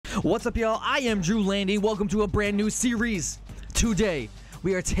What's up, y'all? I am Drew Landy. Welcome to a brand new series. Today,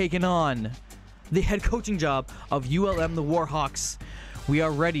 we are taking on the head coaching job of ULM, the Warhawks. We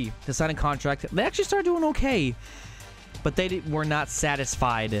are ready to sign a contract. They actually started doing okay, but they were not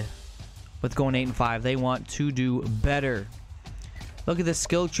satisfied with going 8-5. They want to do better. Look at this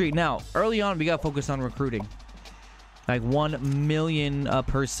skill tree. Now, early on, we got to focus on recruiting. Like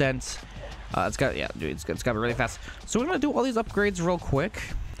 1,000,000%. It's got to be really fast. So we're going to do all these upgrades real quick.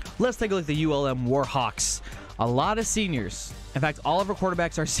 Let's take a look at the ULM Warhawks. A lot of seniors. In fact, all of our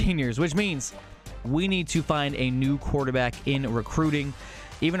quarterbacks are seniors, which means we need to find a new quarterback in recruiting.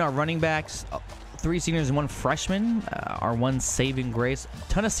 Even our running backs, 3 seniors and 1 freshman, our one saving grace. A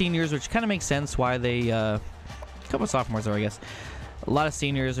ton of seniors, which kind of makes sense why they... a couple of sophomores, though, I guess. A lot of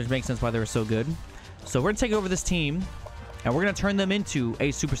seniors, which makes sense why they were so good. So we're going to take over this team, and we're going to turn them into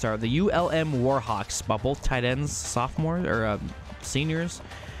a superstar. The ULM Warhawks, both tight ends, sophomores, or seniors.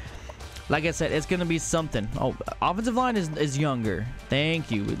 Like I said, it's going to be something. Oh, offensive line is younger.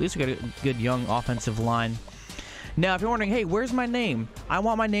 Thank you. At least we got a good young offensive line. Now, if you're wondering, hey, where's my name? I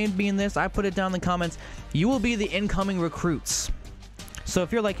want my name to be in this. I put it down in the comments. You will be the incoming recruits. So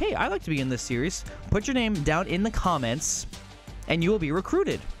if you're like, hey, I'd like to be in this series, put your name down in the comments, and you will be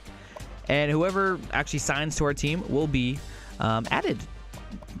recruited. And whoever actually signs to our team will be added.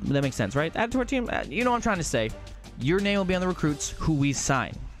 That makes sense, right? Added to our team. You know what I'm trying to say. Your name will be on the recruits who we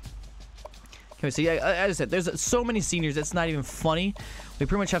sign. Okay, so yeah, as I said, there's so many seniors, it's not even funny. We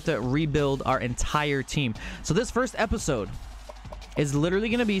pretty much have to rebuild our entire team. So this first episode is literally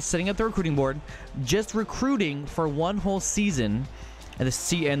going to be setting up the recruiting board, just recruiting for one whole season. And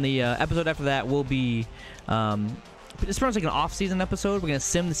the episode after that will be... it's pretty much like an off-season episode. We're going to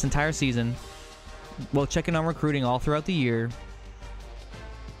sim this entire season. We'll check in on recruiting all throughout the year.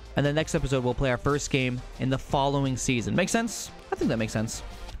 And the next episode, we'll play our first game in the following season. Make sense? I think that makes sense.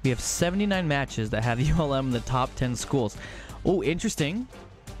 We have 79 matches that have ULM in the top 10 schools. Oh, interesting.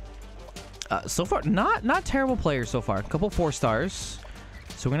 So far, not terrible players so far. A couple 4 stars.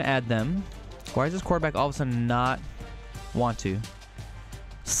 So we're going to add them. Why does this quarterback all of a sudden not want to?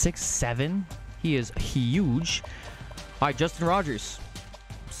 6'7"? He is huge. All right, Justin Rogers.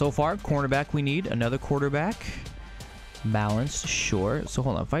 So far, cornerback we need. Another quarterback. Balanced, sure. So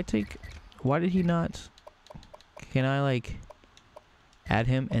hold on. If I take... Why did he not... Can I, like... add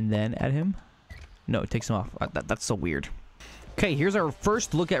him and then add him? No, it takes him off. That's so weird. Okay, here's our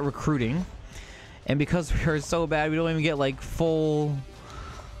first look at recruiting. And because we're so bad, we don't even get, like, full...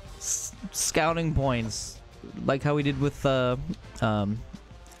 scouting points. Like how we did with,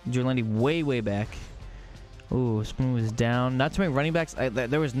 Landy way back. Ooh, Spoon was down. Not too many running backs.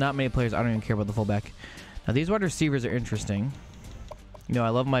 There was not many players. I don't even care about the fullback. Now, these wide receivers are interesting. You know, I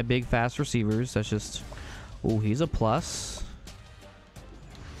love my big, fast receivers. That's just... Ooh, he's a plus.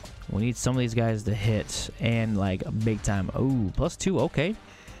 We need some of these guys to hit. And, like, big time. Ooh, +2. Okay.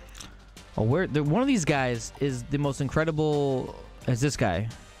 Oh, one of these guys is the most incredible... as this guy.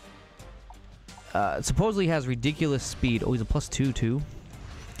 Supposedly has ridiculous speed. Oh, he's a +2, too.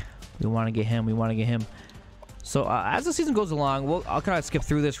 We want to get him. We want to get him. So, as the season goes along, I'll kind of skip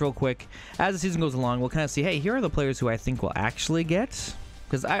through this real quick. As the season goes along, we'll kind of see, hey, here are the players who I think we'll actually get.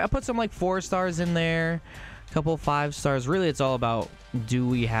 Because I put some, like, 4 stars in there. A couple 5 stars. Really, it's all about, do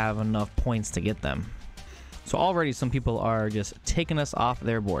we have enough points to get them? So, already some people are just taking us off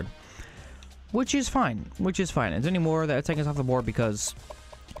their board. Which is fine. Which is fine. Is there any more that are taking us off the board? Because...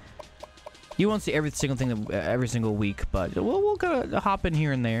 you won't see every single thing every single week, but we'll kind of hop in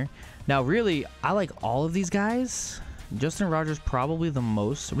here and there. Now, really, I like all of these guys. Justin Rogers probably the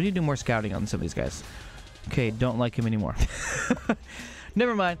most. We need to do more scouting on some of these guys. Okay, don't like him anymore.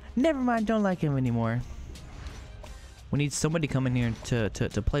 Never mind. Never mind. Don't like him anymore. We need somebody coming here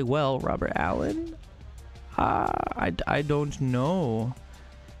to play well. Robert Allen? I don't know.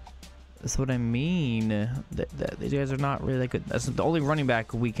 That's what I mean. These guys are not really that good. That's the only running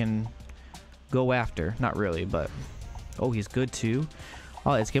back we can... go after. Not really, but... oh, he's good too.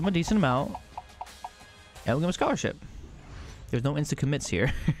 Oh, let's give him a decent amount. And we'll give him a scholarship. There's no instant commits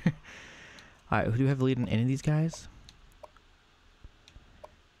here. Alright, who do we have the lead in any of these guys?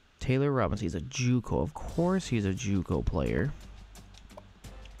 Taylor Robinson. He's a JUCO. Of course he's a JUCO player.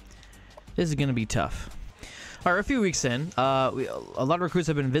 This is going to be tough. Alright, we're a few weeks in. A lot of recruits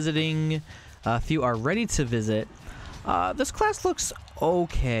have been visiting. A few are ready to visit. This class looks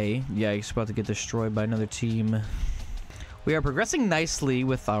okay. Yeah, he's about to get destroyed by another team. We are progressing nicely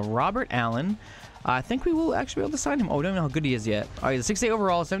with Robert Allen. I think we will actually be able to sign him. Oh, we don't know how good he is yet. All right, the 6'8"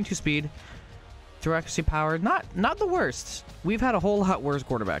 overall, 72 speed. Throw accuracy power. Not the worst. We've had a whole lot worse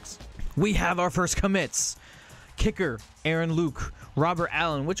quarterbacks. We have our first commits. Kicker, Aaron Luke. Robert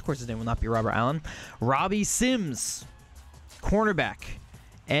Allen, which of course his name will not be Robert Allen. Robbie Sims, cornerback.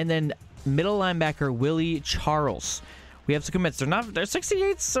 And then middle linebacker, Willie Charles. We have some commits. They're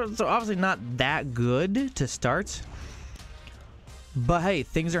 68, so obviously not that good to start. But hey,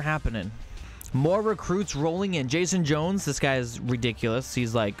 things are happening. More recruits rolling in. Jason Jones, this guy is ridiculous.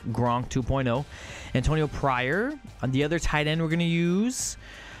 He's like Gronk 2.0. Antonio Pryor, the other tight end we're going to use.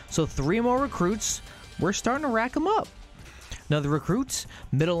 So 3 more recruits. We're starting to rack them up. Another recruit,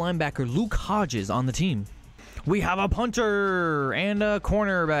 middle linebacker Luke Hodges on the team. We have a punter and a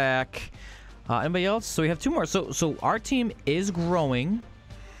cornerback. Anybody else? So we have 2 more. So our team is growing.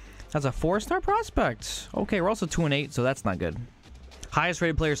 That's a 4-star prospect. Okay, we're also 2-8, so that's not good. Highest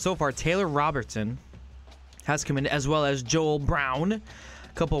rated player so far, Taylor Robertson, has come in, as well as Joel Brown. A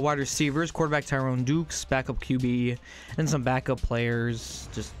couple of wide receivers, quarterback Tyrone Dukes, backup QB, and some backup players.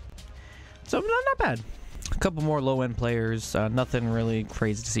 So not bad. A couple more low-end players. Nothing really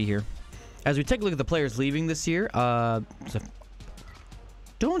crazy to see here. As we take a look at the players leaving this year,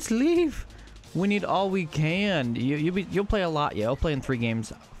 don't leave. We need all we can. You'll play a lot. Yeah, I'll play in 3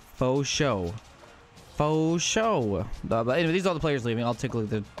 games. Faux show. Faux show. But anyway, these are all the players leaving. I'll take a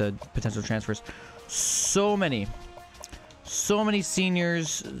look at the potential transfers. So many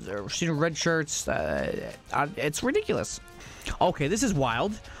seniors, senior red shirts. It's ridiculous. Okay, this is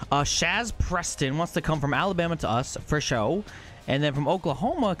wild. Shaz Preston wants to come from Alabama to us for show. And then from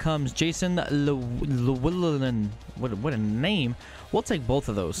Oklahoma comes Jason Llewellyn. What a name. We'll take both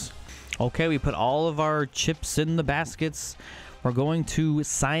of those. Okay, we put all of our chips in the baskets. We're going to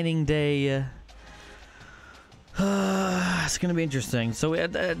signing day. It's going to be interesting. So,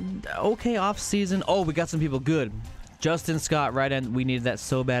 okay, off season. Oh, we got some people good. Justin Scott, right end. We needed that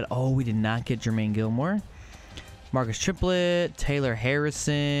so bad. Oh, we did not get Jermaine Gilmore. Marcus Triplett, Taylor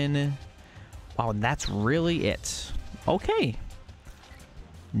Harrison. Wow, and that's really it. Okay.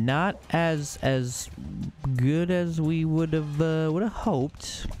 Not as good as we would have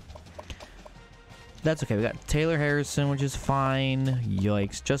hoped. That's okay. We got Taylor Harrison, which is fine.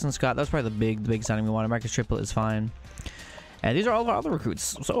 Yikes. Justin Scott, that's probably the big signing we wanted. Marcus Triplett is fine. And these are all of our other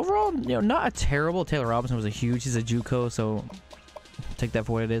recruits. So overall, not a terrible. Taylor Robinson was he's a JUCO, so take that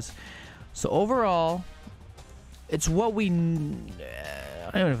for what it is. So overall, it's what we, I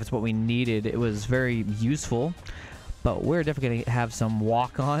don't know if it's what we needed. It was very useful, but we're definitely going to have some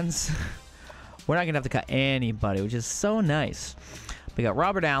walk-ons. We're not going to have to cut anybody, which is so nice. We got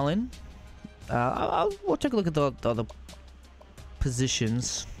Robert Allen. We'll take a look at the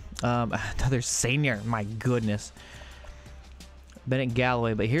positions. Another senior, my goodness. Bennett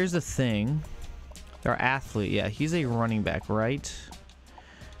Galloway, but here's the thing. Our athlete, yeah, he's a running back, right?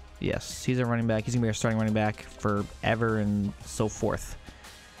 Yes, he's a running back. He's going to be our starting running back forever and so forth.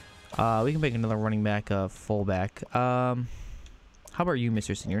 We can make another running back fullback. How about you,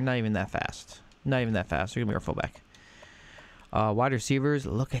 Mr. Senior? Not even that fast. Not even that fast. You're going to be our fullback. Wide receivers,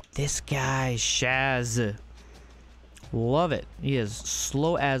 look at this guy, Shaz. Love it. He is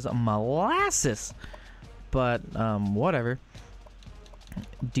slow as molasses, but whatever.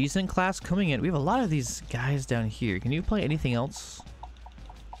 Decent class coming in. We have a lot of these guys down here. Can you play anything else?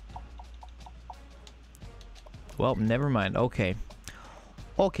 Well, never mind. Okay,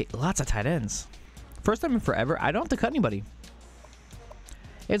 lots of tight ends. First time in forever, I don't have to cut anybody.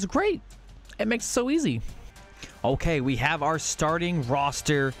 It's great. It makes it so easy. Okay, we have our starting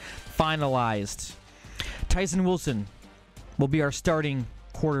roster finalized. Tyson Wilson will be our starting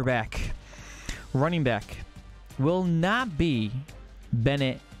quarterback. Running back will not be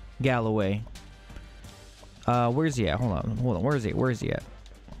Bennett Galloway. Where's he at? Hold on. Where is he at?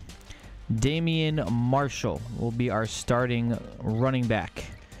 Damian Marshall will be our starting running back.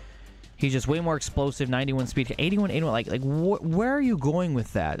 He's just way more explosive. 91 speed, 81. Like where are you going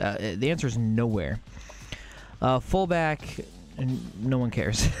with that? The answer is nowhere. Fullback, no one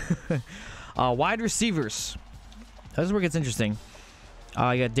cares. Wide receivers. This is where it gets interesting.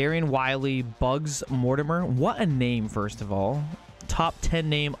 You got Darian Wiley, Bugs Mortimer. What a name, first of all. Top 10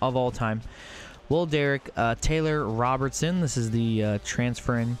 name of all time. Will Derrick, Taylor Robertson. This is the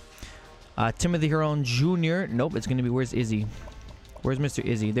transfer in. Timothy Huron Jr. Nope, it's going to be, where's Izzy? Where's Mr.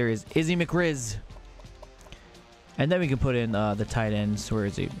 Izzy? There is Izzy McRiz. And then we can put in the tight ends. Where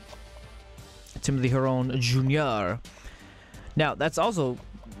is he? Timothy Huron Jr. Now, that's also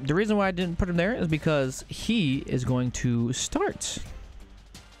the reason why I didn't put him there is because he is going to start.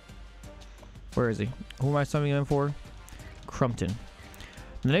 Where is he? Who am I subbing him in for? Crumpton.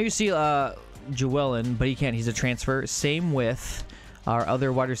 Now you see Llewellyn, but he can't. He's a transfer. Same with our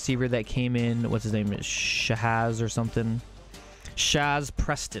other wide receiver that came in. What's his name? Shaz or something. Shaz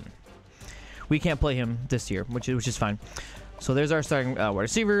Preston. we can't play him this year, which is fine. So there's our starting wide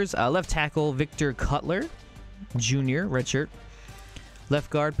receivers. Left tackle, Victor Cutler, junior, redshirt. Left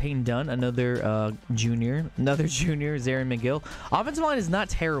guard, Peyton Dunn, another junior. Another junior, Zarin McGill. Offensive line is not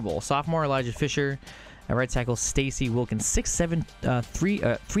terrible. Sophomore, Elijah Fisher. Right tackle, Stacy Wilkins. 6'7",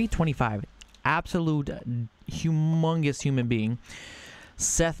 325. Absolute humongous human being.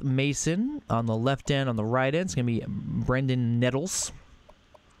 Seth Mason on the left end. On the right end, it's going to be Brendan Nettles.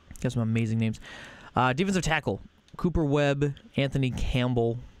 Got some amazing names. Defensive tackle, Cooper Webb, Anthony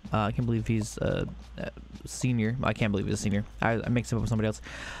Campbell. I can't believe he's a senior. I can't believe he's a senior. I mixed him up with somebody else.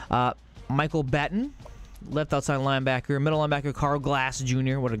 Michael Batten, left outside linebacker. Middle linebacker, Carl Glass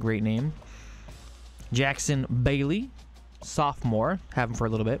Jr. What a great name. Jackson Bailey, sophomore. Have him for a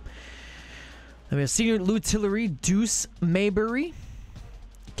little bit. Then we have senior Lou Tillery, Deuce Maybury,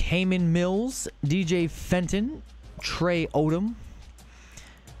 Cayman Mills, DJ Fenton, Trey Odom,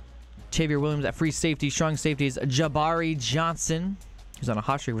 Xavier Williams at free safety. Strong safeties, Jabari Johnson, who's on a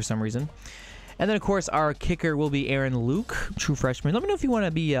hot streak for some reason. And then, of course, our kicker will be Aaron Luke, true freshman. Let me know if you want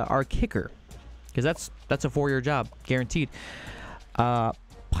to be our kicker, because that's a 4-year job, guaranteed.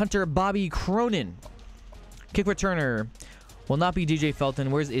 Punter Bobby Cronin. Kick returner will not be DJ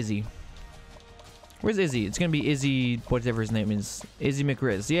Felton. Where's Izzy? Where's Izzy? It's going to be Izzy, whatever his name is. Izzy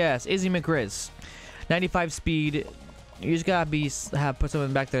McRiz. Yes, Izzy McRiz. 95 speed. You just got to put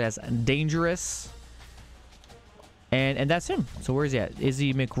something back there that's dangerous. And that's him. So where's he at?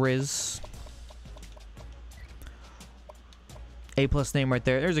 Izzy McRiz. A+ name right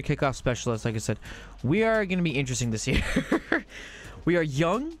there. There's a kickoff specialist, like I said. We are going to be interesting this year. We are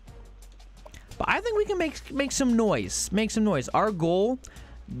young, but I think we can make some noise. Make some noise. Our goal,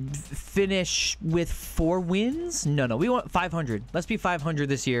 finish with 4 wins? No. We want 500. Let's be 500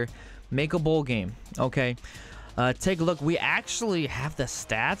 this year. Make a bowl game. Okay. Take a look. We actually have the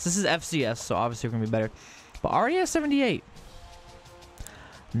stats. This is FCS, so obviously we're going to be better. But already has 78.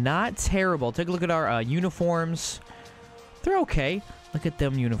 Not terrible. Take a look at our uniforms. They're okay. Look at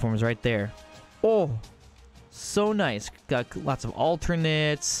them uniforms right there. Oh, so nice. Got lots of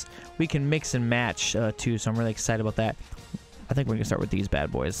alternates. We can mix and match too, so I'm really excited about that. I think we're going to start with these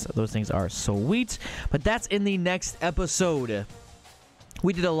bad boys. Those things are sweet. But that's in the next episode.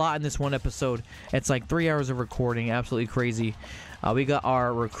 We did a lot in this one episode. It's like 3 hours of recording. Absolutely crazy. We got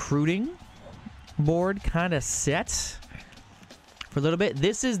our recruiting board kind of set for a little bit.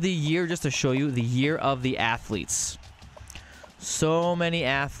 This is the year, just to show you, the year of the athletes. So many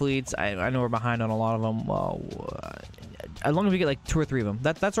athletes. I know we're behind on a lot of them. As long as we get like 2 or 3 of them,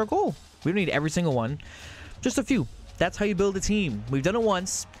 that's our goal. We don't need every single one, just a few. That's how you build a team. We've done it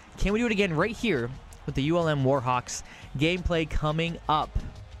once. Can we do it again right here with the ULM Warhawks gameplay coming up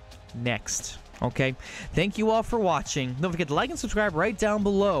next? Okay, thank you all for watching. Don't forget to like and subscribe right down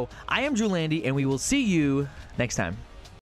below. I am Drew Landy, and we will see you next time.